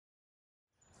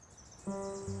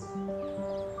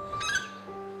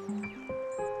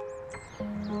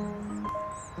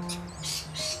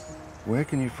Where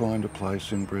can you find a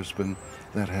place in Brisbane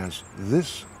that has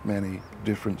this many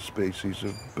different species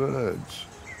of birds?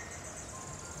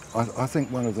 I think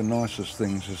one of the nicest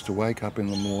things is to wake up in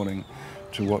the morning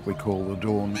to what we call the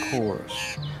dawn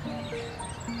chorus.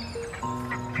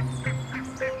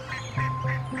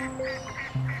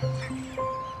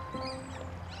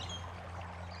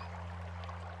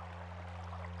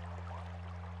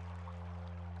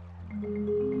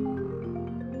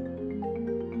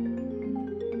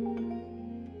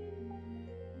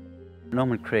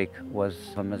 Norman Creek was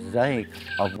a mosaic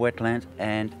of wetlands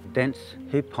and dense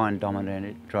hoop pine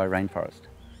dominated dry rainforest.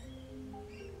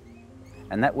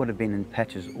 And that would have been in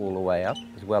patches all the way up,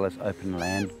 as well as open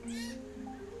land.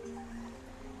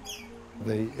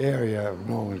 The area of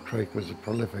Norman Creek was a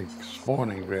prolific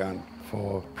spawning ground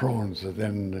for prawns that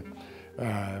then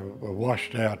were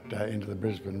washed out into the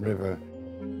Brisbane River.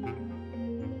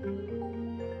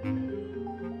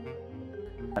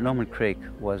 Norman Creek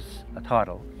was a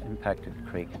tidal impacted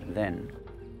creek then.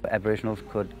 Aboriginals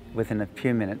could, within a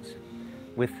few minutes,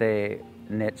 with their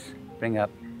nets, bring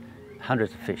up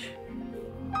hundreds of fish.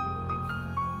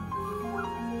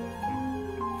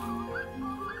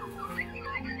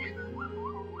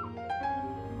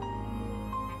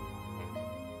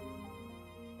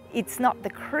 It's not the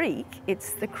creek,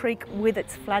 it's the creek with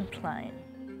its floodplain.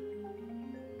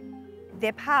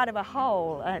 They're part of a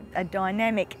whole, a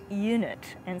dynamic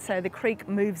unit, and so the creek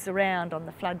moves around on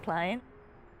the floodplain.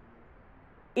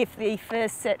 If the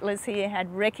first settlers here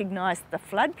had recognised the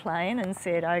floodplain and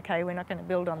said, OK, we're not going to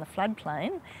build on the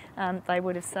floodplain, they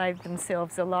would have saved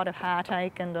themselves a lot of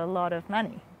heartache and a lot of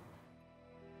money.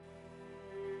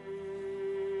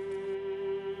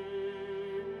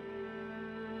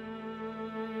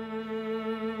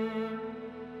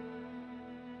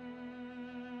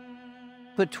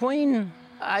 Between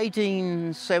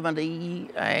 1870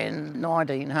 and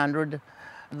 1900,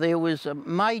 there was a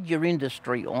major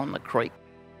industry on the creek.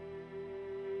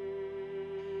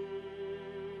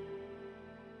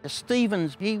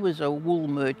 Stevens, he was a wool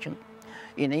merchant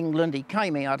in England. He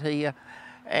came out here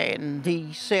and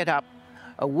he set up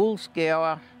a wool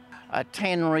scour, a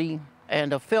tannery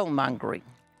and a fellmongery.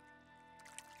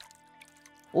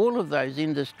 All of those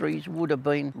industries would have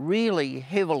been really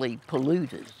heavily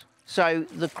polluted. So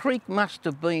the creek must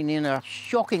have been in a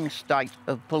shocking state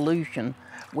of pollution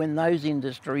when those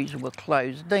industries were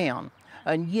closed down.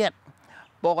 And yet,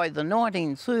 by the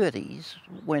 1930s,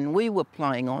 when we were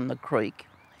playing on the creek,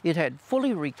 it had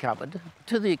fully recovered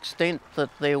to the extent that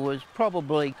there was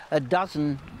probably a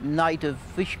dozen native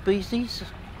fish species.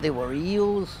 There were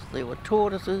eels, there were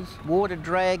tortoises, water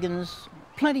dragons,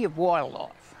 plenty of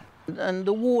wildlife. And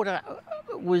the water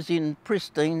was in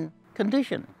pristine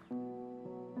condition.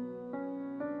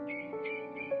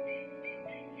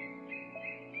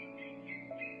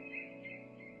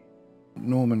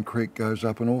 Norman Creek goes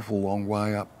up an awful long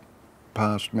way up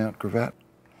past Mount Gravatt,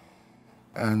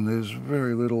 and there's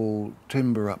very little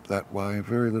timber up that way,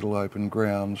 very little open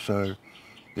ground, so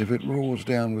if it roars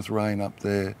down with rain up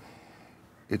there,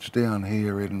 it's down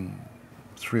here in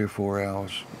 3 or 4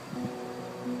 hours.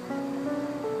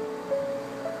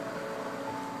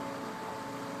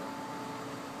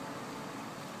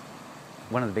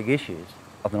 One of the big issues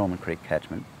of the Norman Creek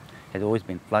catchment has always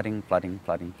been flooding, flooding,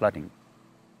 flooding, flooding.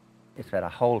 It's had a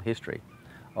whole history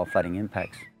of flooding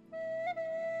impacts.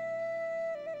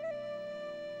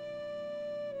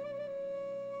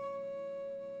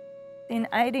 In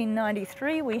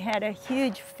 1893 we had a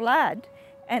huge flood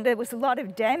and there was a lot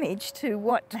of damage to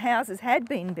what houses had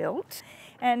been built,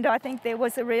 and I think there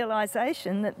was a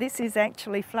realisation that this is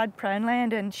actually flood-prone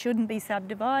land and shouldn't be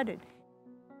subdivided.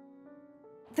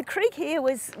 The creek here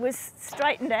was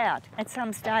straightened out at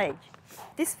some stage.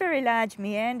 This very large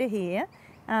meander here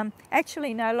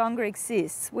actually no longer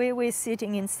exists. Where we're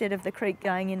sitting, instead of the creek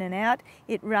going in and out,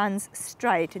 it runs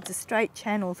straight. It's a straight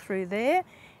channel through there.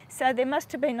 So there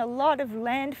must have been a lot of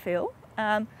landfill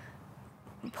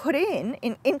put in,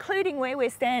 including where we're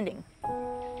standing.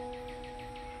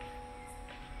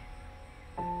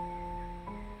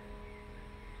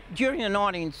 During the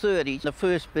 1930s, the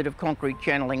first bit of concrete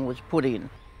channeling was put in.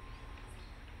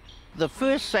 The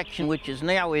first section, which is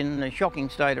now in a shocking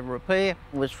state of repair,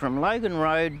 was from Logan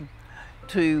Road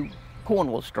to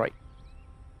Cornwall Street.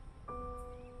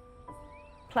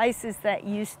 Places that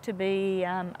used to be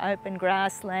open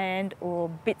grassland or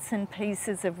bits and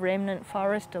pieces of remnant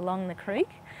forest along the creek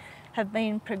have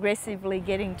been progressively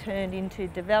getting turned into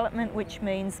development, which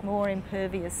means more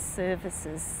impervious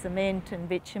surfaces, cement and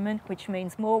bitumen, which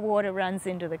means more water runs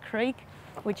into the creek,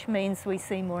 which means we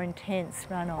see more intense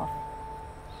runoff.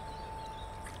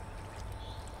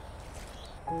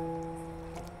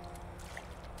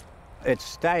 It's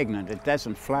stagnant, it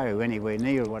doesn't flow anywhere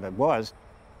near what it was.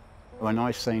 When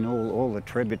I seen all the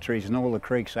tributaries and all the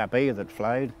creeks up here that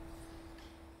flowed,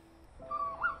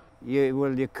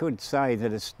 you could say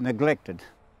that it's neglected.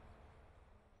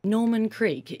 Norman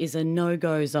Creek is a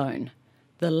no-go zone.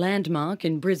 The landmark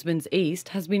in Brisbane's east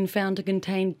has been found to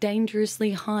contain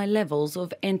dangerously high levels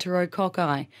of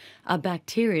enterococci, a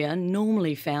bacteria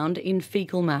normally found in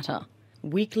faecal matter.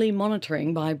 Weekly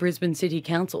monitoring by Brisbane City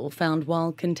Council found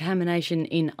while contamination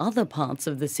in other parts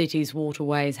of the city's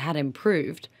waterways had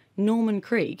improved, Norman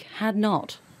Creek had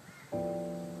not.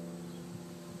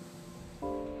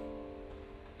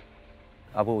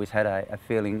 I've always had a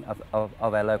feeling of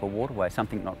our local waterway,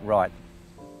 something not right.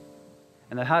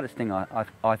 And the hardest thing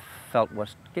I felt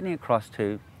was getting across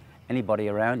to anybody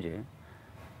around you,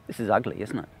 this is ugly,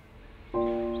 isn't it?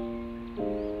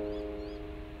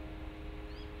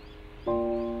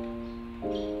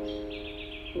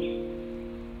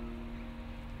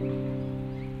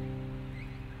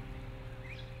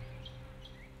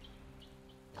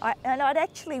 And I'd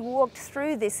actually walked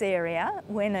through this area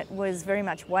when it was very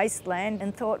much wasteland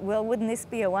and thought, well, wouldn't this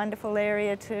be a wonderful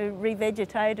area to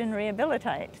revegetate and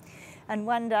rehabilitate? And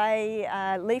one day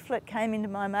a leaflet came into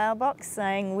my mailbox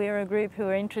saying, we're a group who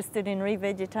are interested in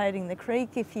revegetating the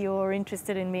creek. If you're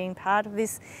interested in being part of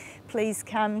this, please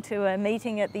come to a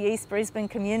meeting at the East Brisbane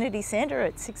Community Centre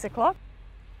at 6 o'clock.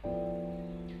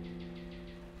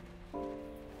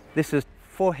 This is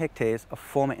 4 hectares of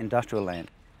former industrial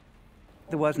land.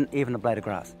 There wasn't even a blade of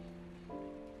grass.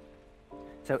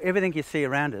 So everything you see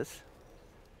around us,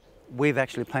 we've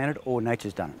actually planted or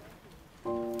nature's done it.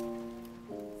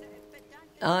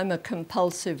 I'm a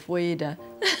compulsive weeder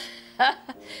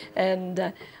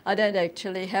and I don't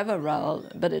actually have a role,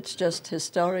 but it's just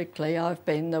historically I've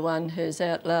been the one who's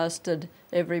outlasted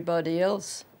everybody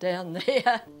else down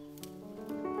there.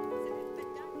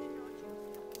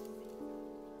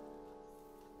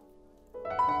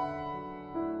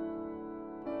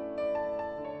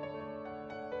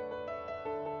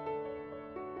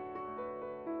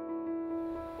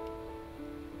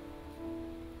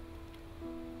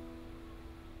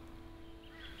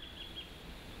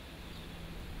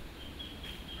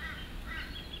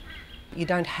 You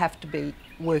don't have to be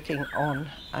working on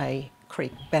a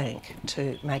creek bank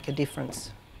to make a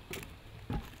difference.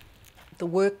 The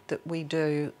work that we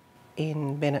do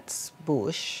in Bennett's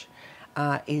Bush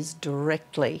is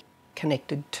directly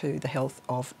connected to the health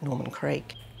of Norman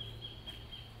Creek.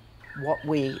 What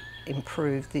we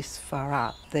improve this far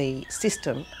up, the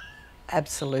system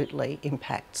absolutely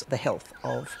impacts the health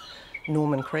of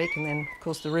Norman Creek and then, of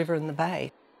course, the river and the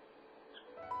bay.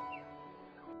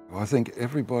 I think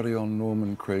everybody on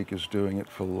Norman Creek is doing it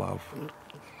for love.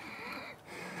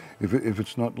 If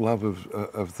it's not love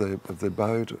of the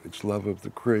boat, it's love of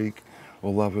the creek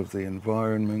or love of the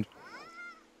environment.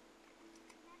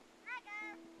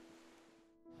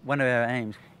 One of our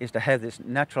aims is to have this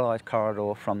naturalised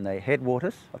corridor from the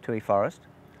headwaters of Toohey Forest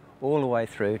all the way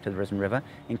through to the Brisbane River,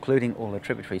 including all the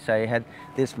tributaries. So you had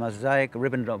this mosaic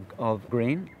ribbon of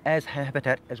green as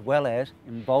habitat, as well as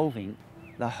involving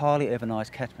the highly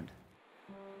urbanised catchment.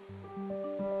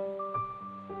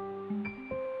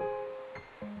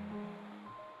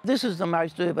 This is the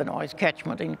most urbanised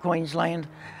catchment in Queensland.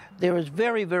 There is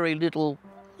very, very little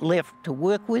left to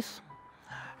work with,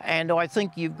 and I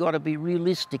think you've got to be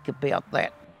realistic about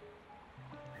that.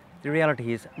 The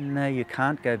reality is, no, you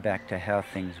can't go back to how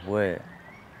things were.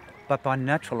 But by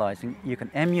naturalising, you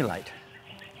can emulate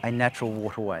a natural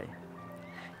waterway.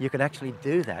 You could actually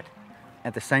do that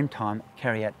at the same time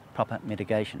carry out proper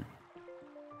mitigation.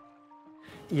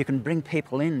 You can bring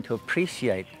people in to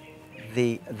appreciate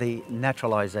the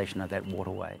naturalisation of that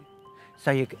waterway.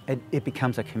 So it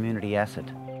becomes a community asset.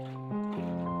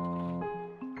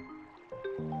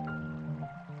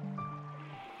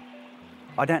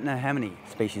 I don't know how many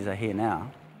species are here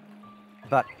now,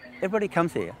 but everybody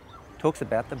comes here, talks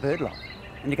about the bird life,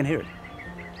 and you can hear it.